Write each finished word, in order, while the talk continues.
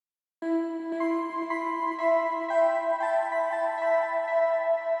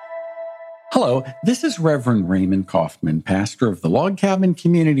Hello, this is Reverend Raymond Coffman, pastor of the Log Cabin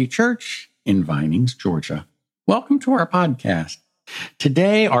Community Church in Vinings, Georgia. Welcome to our podcast.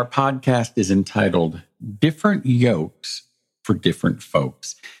 Today, our podcast is entitled Different Yokes for Different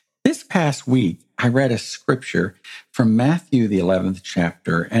Folks. This past week, I read a scripture from Matthew, the 11th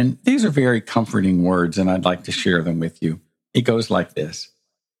chapter, and these are very comforting words, and I'd like to share them with you. It goes like this: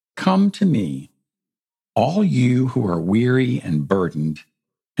 "Come to me, all you who are weary and burdened,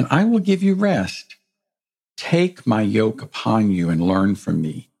 and I will give you rest. Take my yoke upon you and learn from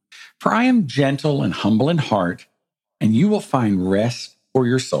me. For I am gentle and humble in heart, and you will find rest for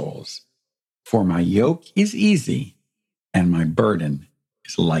your souls. For my yoke is easy, and my burden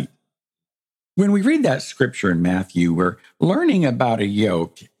is light." When we read that scripture in Matthew, we're learning about a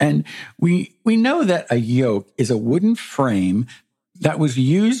yoke, and we know that a yoke is a wooden frame that was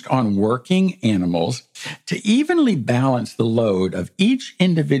used on working animals to evenly balance the load of each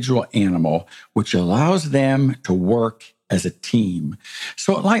individual animal, which allows them to work as a team.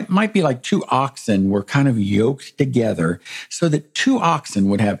 So it might be like two oxen were kind of yoked together so that two oxen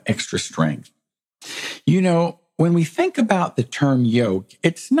would have extra strength. You know, when we think about the term yoke,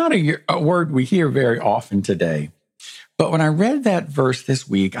 it's not a word we hear very often today. But when I read that verse this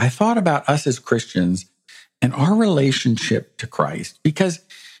week, I thought about us as Christians and our relationship to Christ, because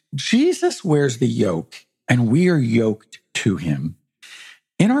Jesus wears the yoke and we are yoked to him.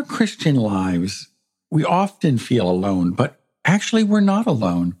 In our Christian lives, we often feel alone, but actually we're not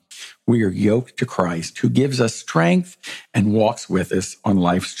alone. We are yoked to Christ, who gives us strength and walks with us on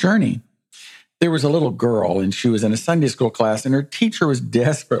life's journey. There was a little girl, and she was in a Sunday school class, and her teacher was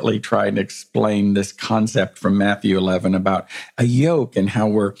desperately trying to explain this concept from Matthew 11 about a yoke and how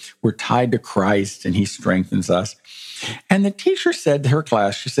we're tied to Christ and he strengthens us. And the teacher said to her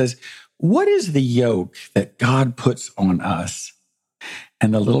class, she says, "What is the yoke that God puts on us?"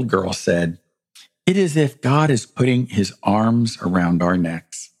 And the little girl said, "It is if God is putting his arms around our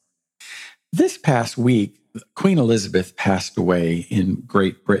necks." This past week, Queen Elizabeth passed away in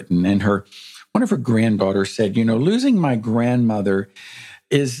Great Britain, and one of her granddaughters said, losing my grandmother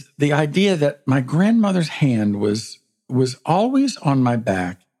is the idea that my grandmother's hand was always on my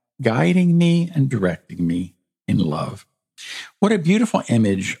back, guiding me and directing me in love. What a beautiful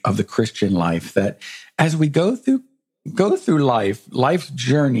image of the Christian life, that as we go through life's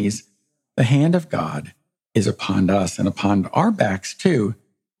journeys, the hand of God is upon us and upon our backs too,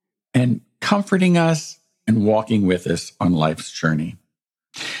 and comforting us and walking with us on life's journey.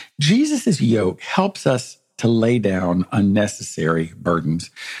 Jesus' yoke helps us to lay down unnecessary burdens.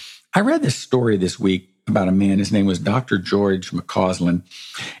 I read this story this week about a man. His name was Dr. George McCausland,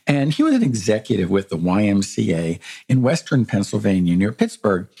 and he was an executive with the YMCA in Western Pennsylvania near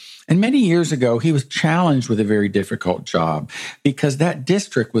Pittsburgh. And many years ago, he was challenged with a very difficult job because that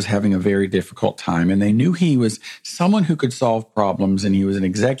district was having a very difficult time, and they knew he was someone who could solve problems, and he was an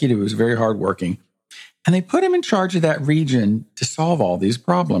executive who was very hardworking. And they put him in charge of that region to solve all these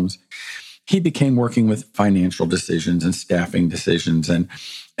problems. He began working with financial decisions and staffing decisions and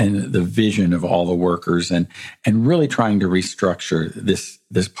the vision of all the workers and really trying to restructure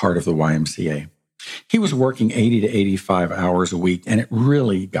this part of the YMCA. He was working 80 to 85 hours a week, and it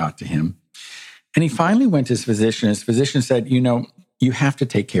really got to him. And he finally went to his physician. His physician said, you have to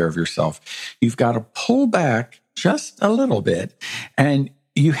take care of yourself. You've got to pull back just a little bit, and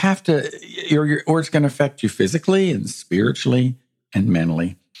you have to, or it's going to affect you physically and spiritually and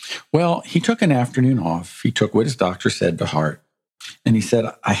mentally. Well, he took an afternoon off. He took what his doctor said to heart, and he said,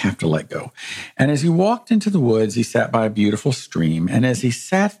 "I have to let go." And as he walked into the woods, he sat by a beautiful stream. And as he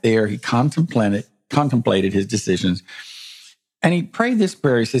sat there, he contemplated his decisions. And he prayed this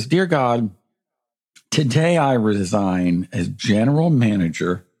prayer. He says, "Dear God, today I resign as general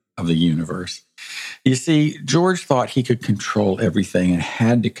manager of the universe." You see, George thought he could control everything and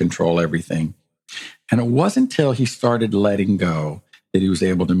had to control everything. And it wasn't until he started letting go that he was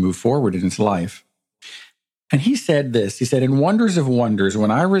able to move forward in his life. And he said this, he said, "In wonders of wonders,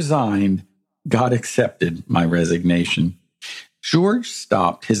 when I resigned, God accepted my resignation." George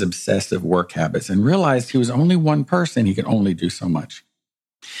stopped his obsessive work habits and realized he was only one person. He could only do so much.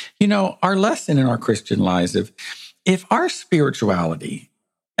 Our lesson in our Christian lives, if our spirituality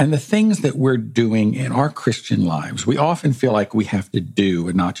and the things that we're doing in our Christian lives, we often feel like we have to do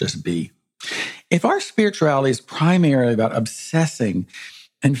and not just be. If our spirituality is primarily about obsessing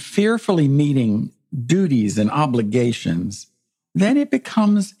and fearfully meeting duties and obligations, then it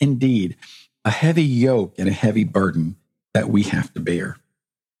becomes indeed a heavy yoke and a heavy burden that we have to bear.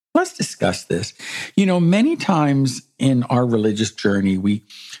 Let's discuss this. Many times in our religious journey, we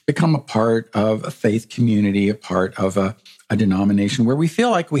become a part of a faith community, a part of a denomination where we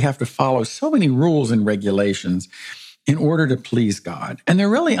feel like we have to follow so many rules and regulations in order to please God. And they're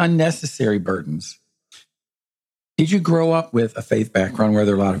really unnecessary burdens. Did you grow up with a faith background where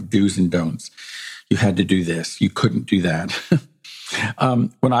there are a lot of do's and don'ts? You had to do this. You couldn't do that.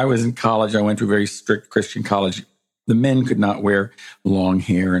 When I was in college, I went to a very strict Christian college. The men could not wear long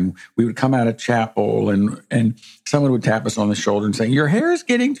hair, and we would come out of chapel and someone would tap us on the shoulder and say, "Your hair is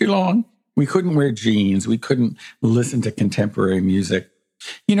getting too long." We couldn't wear jeans. We couldn't listen to contemporary music.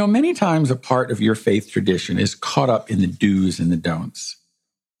 Many times a part of your faith tradition is caught up in the do's and the don'ts.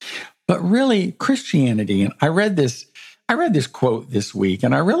 But really, Christianity, and I read this quote this week,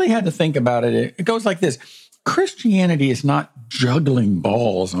 and I really had to think about it. It goes like this: Christianity is not juggling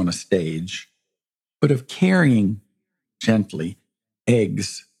balls on a stage, but of carrying gently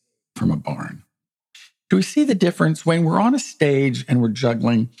eggs from a barn. Do we see the difference? When we're on a stage and we're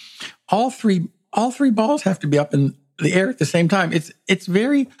juggling, all three balls have to be up in the air at the same time. It's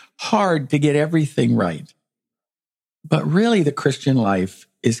very hard to get everything right. But really, the Christian life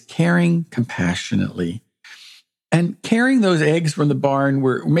is caring compassionately and carrying those eggs from the barn.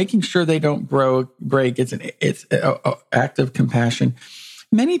 We're making sure they don't break. It's an act of compassion.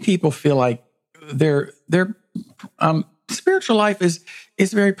 Many people feel like their spiritual life is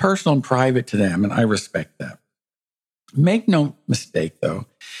very personal and private to them, and I respect that. Make no mistake, though,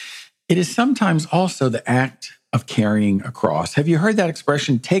 it is sometimes also the act of carrying a cross. Have you heard that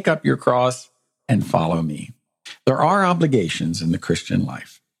expression, take up your cross and follow me? There are obligations in the Christian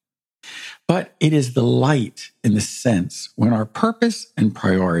life, but it is the light in the sense when our purpose and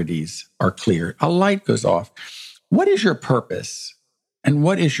priorities are clear. A light goes off. What is your purpose? And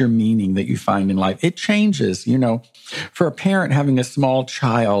what is your meaning that you find in life? It changes. For a parent having a small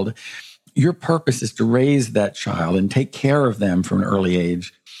child, your purpose is to raise that child and take care of them from an early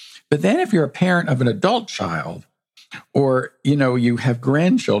age. But then if you're a parent of an adult child, or, you have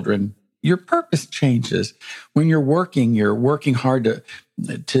grandchildren, your purpose changes. When you're working hard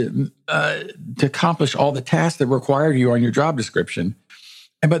to accomplish all the tasks that require you on your job description.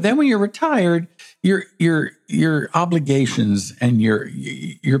 But then when you're retired, your obligations and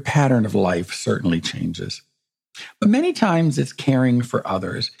your pattern of life certainly changes. But many times it's caring for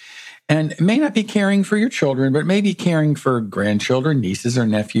others. And it may not be caring for your children, but maybe caring for grandchildren, nieces or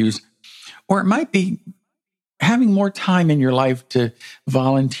nephews. Or it might be having more time in your life to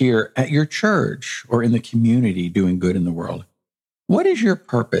volunteer at your church or in the community doing good in the world. What is your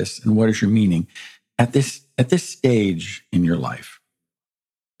purpose and what is your meaning at this stage in your life?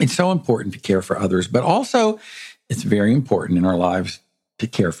 It's so important to care for others, but also it's very important in our lives to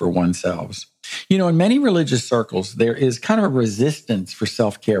care for oneself. In many religious circles, there is kind of a resistance for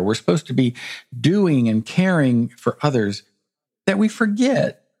self-care. We're supposed to be doing and caring for others that we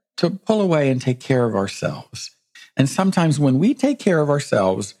forget to pull away and take care of ourselves. And sometimes when we take care of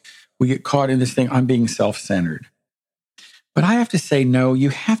ourselves, we get caught in this thing, I'm being self-centered. But I have to say, no, you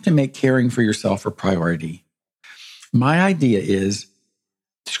have to make caring for yourself a priority. My idea is,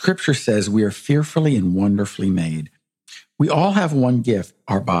 Scripture says we are fearfully and wonderfully made. We all have one gift,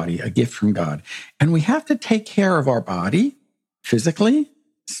 our body, a gift from God. And we have to take care of our body physically,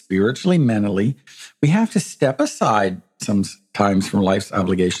 spiritually, mentally. We have to step aside sometimes from life's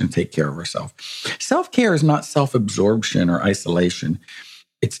obligation to take care of ourselves. Self-care is not self-absorption or isolation.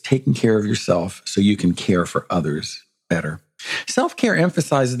 It's taking care of yourself so you can care for others better. Self-care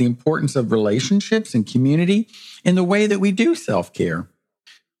emphasizes the importance of relationships and community in the way that we do self-care.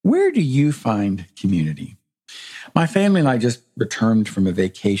 Where do you find community? My family and I just returned from a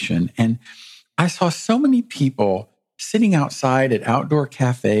vacation, and I saw so many people sitting outside at outdoor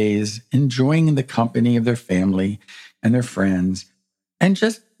cafes, enjoying the company of their family and their friends, and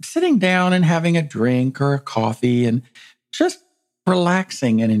just sitting down and having a drink or a coffee and just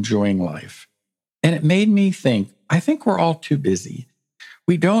relaxing and enjoying life. And it made me think, I think we're all too busy.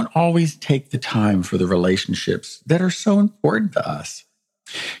 We don't always take the time for the relationships that are so important to us.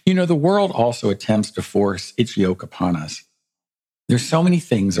 The world also attempts to force its yoke upon us. There's so many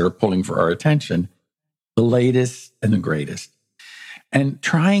things that are pulling for our attention, the latest and the greatest. And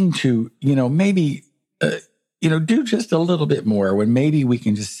trying to, maybe, do just a little bit more when maybe we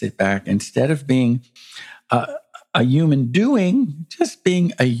can just sit back instead of being a human doing, just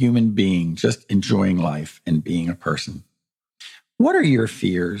being a human being, just enjoying life and being a person. What are your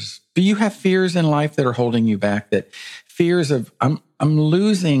fears? Do you have fears in life that are holding you back? That fears of, I'm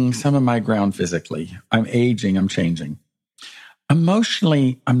losing some of my ground physically. I'm aging, I'm changing.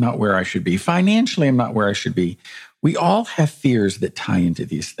 Emotionally, I'm not where I should be. Financially, I'm not where I should be. We all have fears that tie into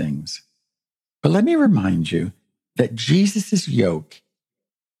these things. But let me remind you that Jesus' yoke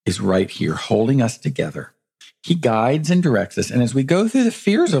is right here, holding us together. He guides and directs us. And as we go through the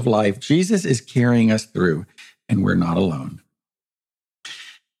fears of life, Jesus is carrying us through, and we're not alone.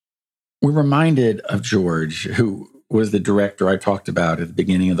 We're reminded of George, who was the director I talked about at the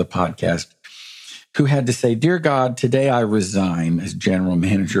beginning of the podcast, who had to say, "Dear God, today I resign as general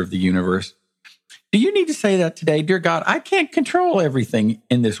manager of the universe." Do you need to say that today? Dear God, I can't control everything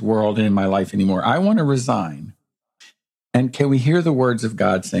in this world and in my life anymore. I want to resign. And can we hear the words of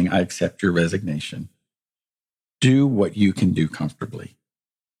God saying, I accept your resignation? Do what you can do comfortably.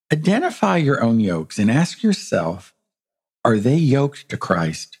 Identify your own yokes and ask yourself, are they yoked to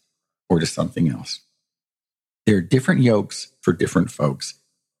Christ or to something else? There are different yokes for different folks.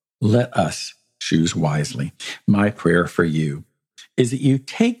 Let us choose wisely. My prayer for you is that you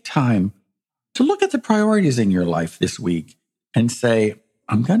take time to look at the priorities in your life this week and say,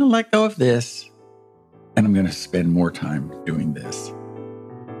 I'm going to let go of this and I'm going to spend more time doing this.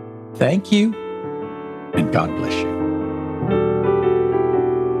 Thank you, and God bless you.